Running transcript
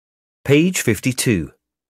Page 52.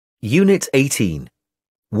 Unit 18.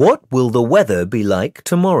 What will the weather be like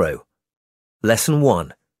tomorrow? Lesson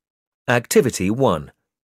 1. Activity 1.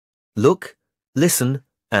 Look, listen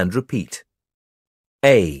and repeat.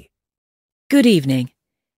 A. Good evening,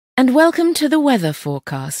 and welcome to the weather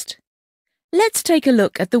forecast. Let's take a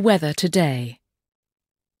look at the weather today.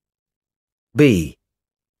 B.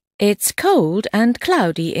 It's cold and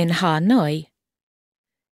cloudy in Hanoi.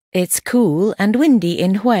 It's cool and windy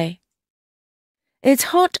in Hue. It's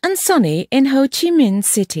hot and sunny in Ho Chi Minh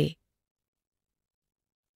City.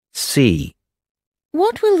 C.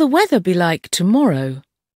 What will the weather be like tomorrow?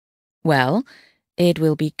 Well, it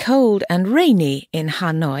will be cold and rainy in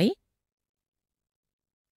Hanoi.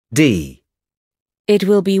 D. It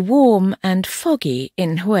will be warm and foggy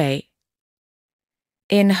in Hue.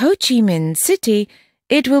 In Ho Chi Minh City,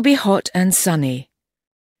 it will be hot and sunny.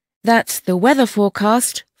 That's the weather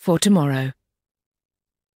forecast for tomorrow.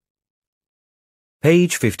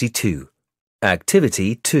 Page 52.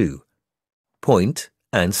 Activity 2. Point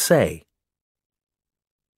and say.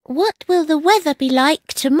 What will the weather be like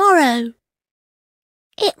tomorrow?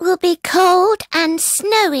 It will be cold and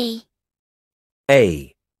snowy.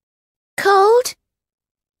 A. Cold,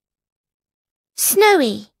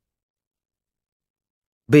 snowy.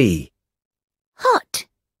 B. Hot,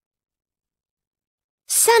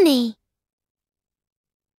 sunny.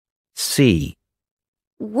 C.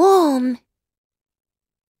 Warm,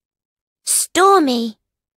 stormy.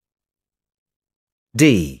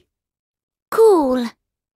 D. Cool,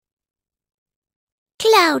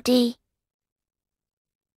 cloudy.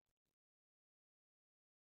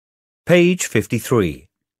 Page 53.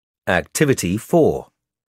 Activity 4.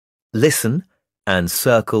 Listen and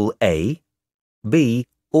circle A, B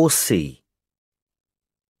or C.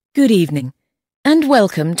 Good evening, and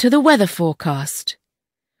welcome to the weather forecast.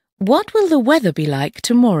 What will the weather be like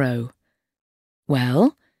tomorrow?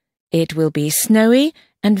 Well, it will be snowy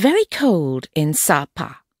and very cold in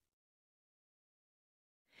Sapa.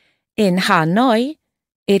 In Hanoi,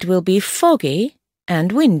 it will be foggy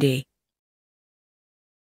and windy.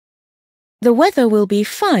 The weather will be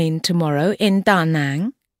fine tomorrow in Da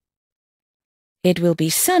Nang. It will be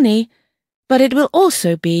sunny, but it will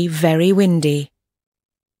also be very windy.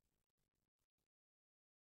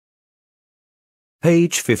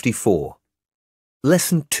 Page 54.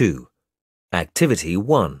 Lesson 2. Activity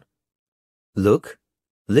 1. Look,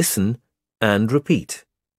 listen and repeat.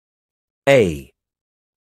 A.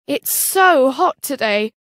 It's so hot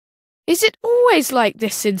today. Is it always like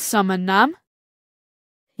this in summer, Nam?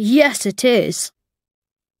 Yes, it is.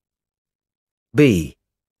 B.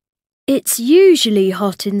 It's usually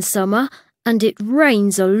hot in summer and it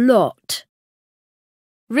rains a lot.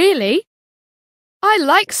 Really? I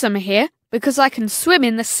like summer here because I can swim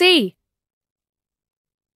in the sea.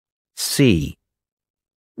 C.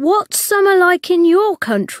 What's summer like in your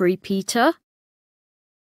country, Peter?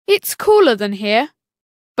 It's cooler than here,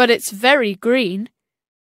 but it's very green.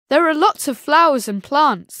 There are lots of flowers and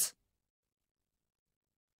plants.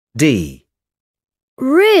 D.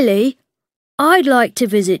 Really? I'd like to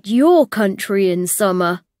visit your country in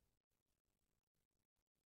summer.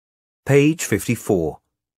 Page 54.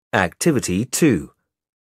 Activity 2.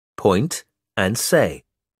 Point and say.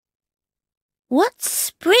 What's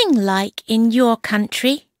spring like in your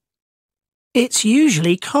country? It's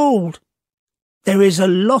usually cold. There is a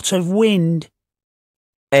lot of wind.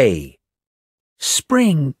 A.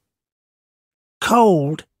 Spring.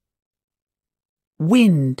 Cold.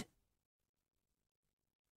 Wind.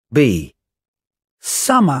 B.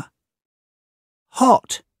 Summer.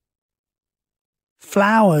 Hot.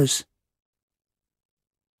 Flowers.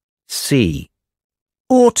 C.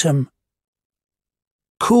 Autumn.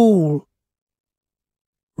 Cool.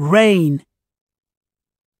 Rain.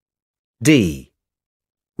 D.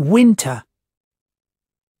 Winter.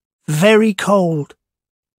 Very cold.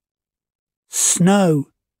 Snow.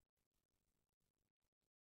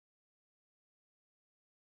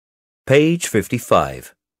 Page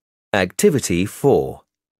 55. Activity 4.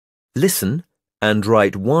 Listen and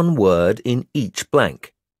write one word in each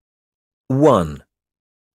blank. 1.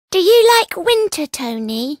 Do you like winter,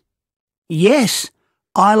 Tony? Yes,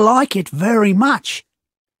 I like it very much.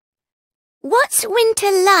 What's winter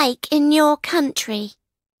like in your country?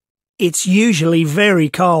 It's usually very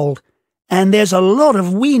cold, and there's a lot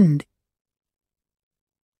of wind.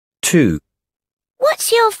 2.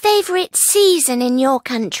 What's your favourite season in your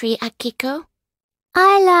country, Akiko?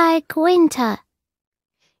 I like winter.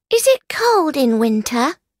 Is it cold in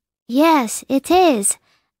winter? Yes, it is.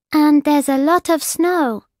 And there's a lot of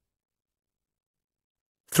snow.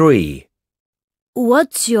 3.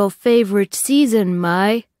 What's your favorite season,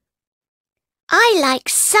 Mai? I like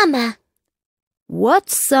summer.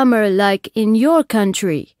 What's summer like in your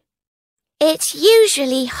country? It's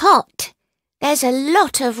usually hot. There's a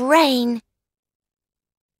lot of rain.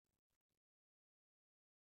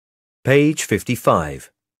 Page 55.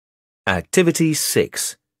 Activity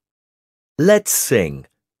 6. Let's sing.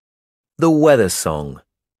 The weather song.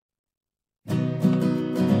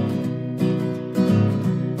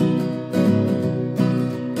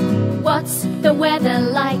 What's the weather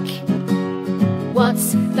like?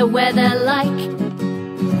 What's the weather like?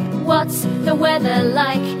 What's the weather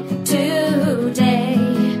like today?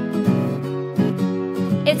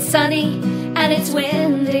 It's sunny and it's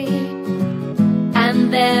windy,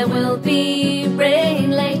 and there will be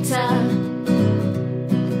rain later.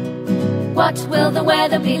 What will the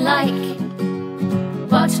weather be like?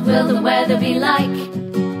 What will the weather be like?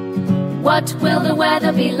 What will the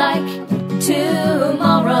weather be like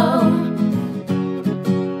tomorrow?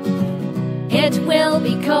 It will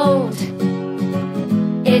be cold,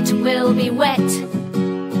 it will be wet,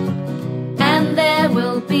 and there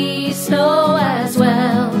will be snow as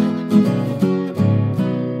well.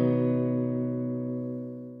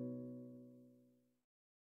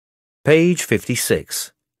 Page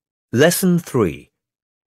 56. Lesson 3.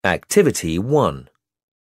 Activity 1.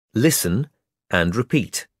 Listen and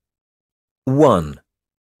repeat. 1.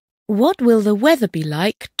 What will the weather be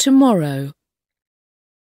like tomorrow?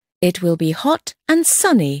 It will be hot and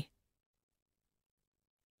sunny.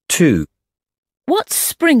 2. What's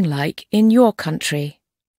spring like in your country?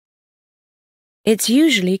 It's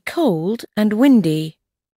usually cold and windy.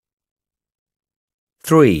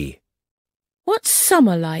 3. What's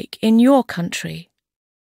summer like in your country?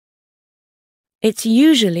 It's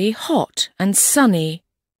usually hot and sunny.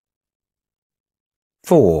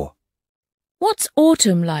 4. What's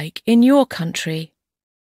autumn like in your country?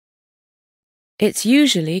 It's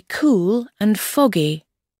usually cool and foggy.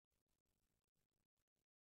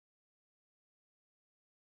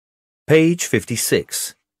 Page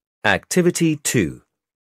 56. Activity 2.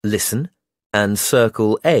 Listen and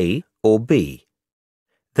circle A or B.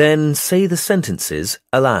 Then say the sentences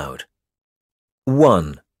aloud.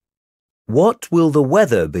 1. What will the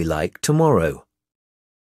weather be like tomorrow?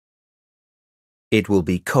 It will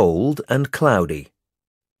be cold and cloudy.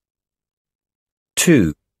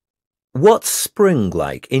 2. What's spring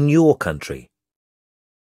like in your country?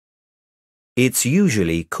 It's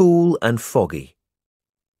usually cool and foggy.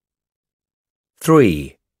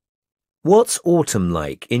 3. What's autumn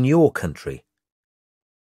like in your country?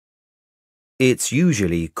 It's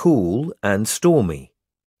usually cool and stormy.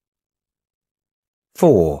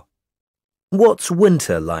 4. What's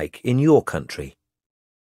winter like in your country?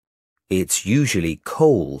 It's usually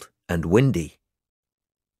cold and windy.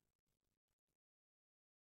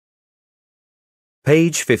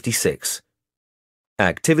 Page 56.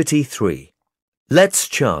 Activity 3. Let's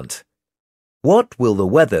chant. What will the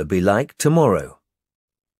weather be like tomorrow?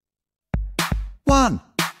 1,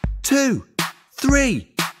 2,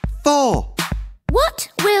 3, 4. What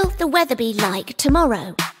will the weather be like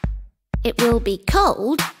tomorrow? It will be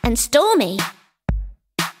cold and stormy.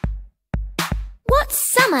 What's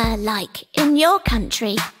summer like in your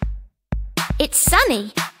country? It's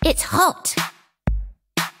sunny, it's hot.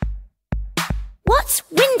 What's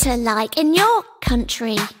winter like in your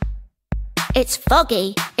country? It's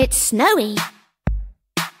foggy, it's snowy.